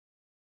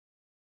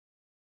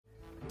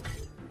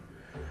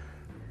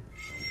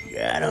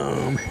Got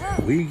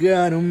him. We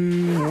got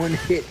him. One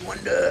hit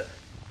wonder.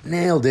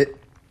 Nailed it.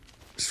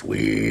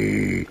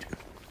 Sweet.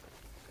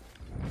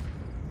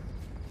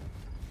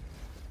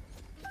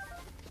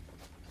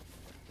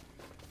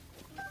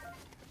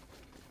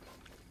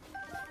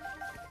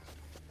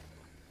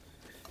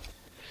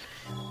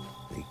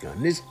 We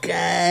got this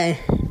guy.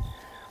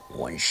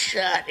 One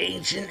shot,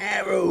 ancient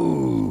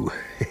arrow.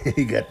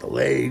 He got the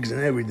legs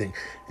and everything.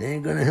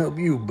 Ain't gonna help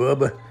you,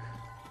 Bubba.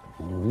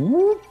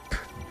 Whoop.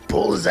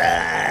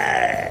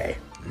 Bullseye.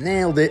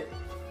 Nailed it.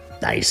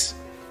 Nice.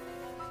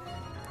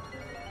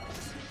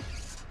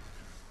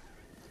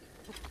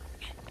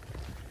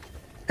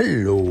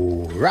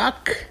 Hello,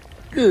 Rock.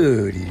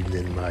 Good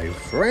evening, my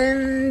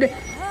friend.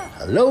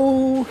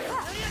 Hello.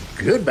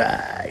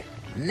 Goodbye.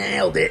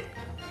 Nailed it.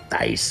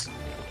 Nice.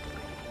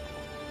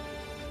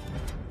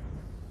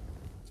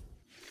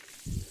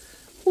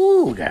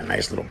 Ooh, got a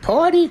nice little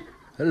party.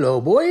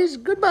 Hello, boys.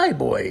 Goodbye,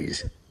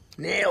 boys.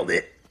 Nailed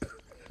it.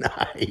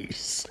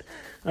 Nice.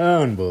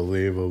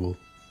 Unbelievable.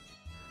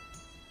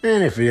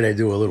 And I figured I'd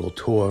do a little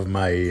tour of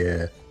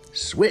my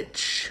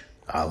Switch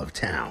Olive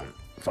Town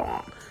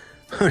farm.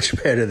 Much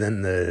better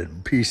than the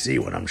PC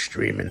when I'm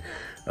streaming.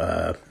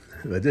 But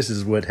this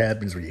is what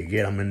happens when you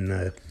get them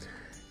in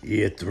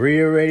year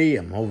 3 already.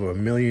 I'm over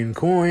 1 million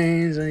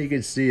coins, and you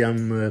can see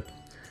I'm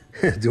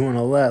doing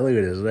a lot. Look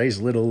at this nice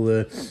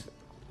little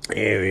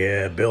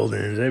area,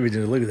 buildings,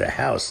 everything. Look at the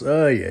house.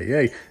 Oh,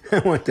 yeah. I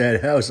want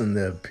that house in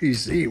the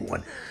PC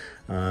one.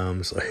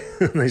 So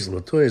nice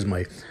little toys.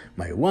 My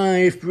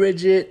wife,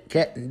 Bridget,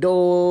 cat and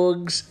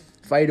dogs,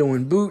 Fido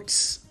and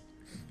Boots.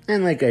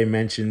 And like I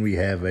mentioned, we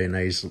have a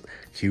nice,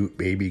 cute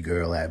baby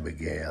girl,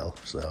 Abigail.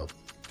 So,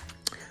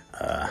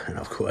 and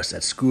of course,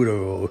 that scooter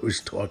I was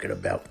talking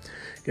about.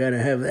 Gotta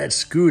have that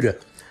scooter.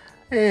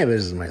 Yeah,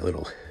 this is my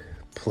little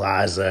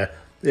plaza.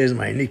 There's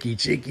my Nicky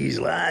Chickies,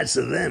 lots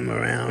of them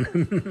around.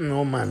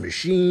 All my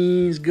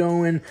machines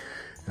going,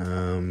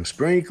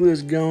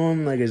 sprinklers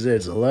going. Like I said,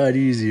 it's a lot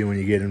easier when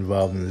you get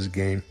involved in this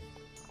game.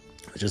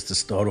 Just to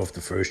start off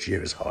the first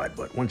year is hard,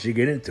 but once you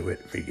get into it,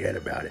 forget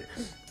about it.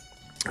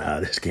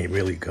 This game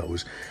really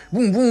goes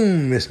boom,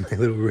 boom. There's my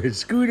little red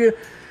scooter.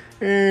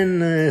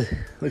 And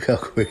look how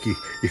quick you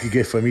can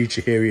get from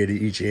each area to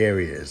each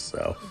area.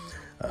 So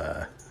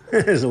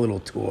there's a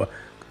little tour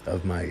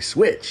of my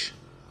Switch.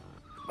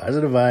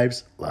 Positive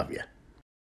vibes. Love ya.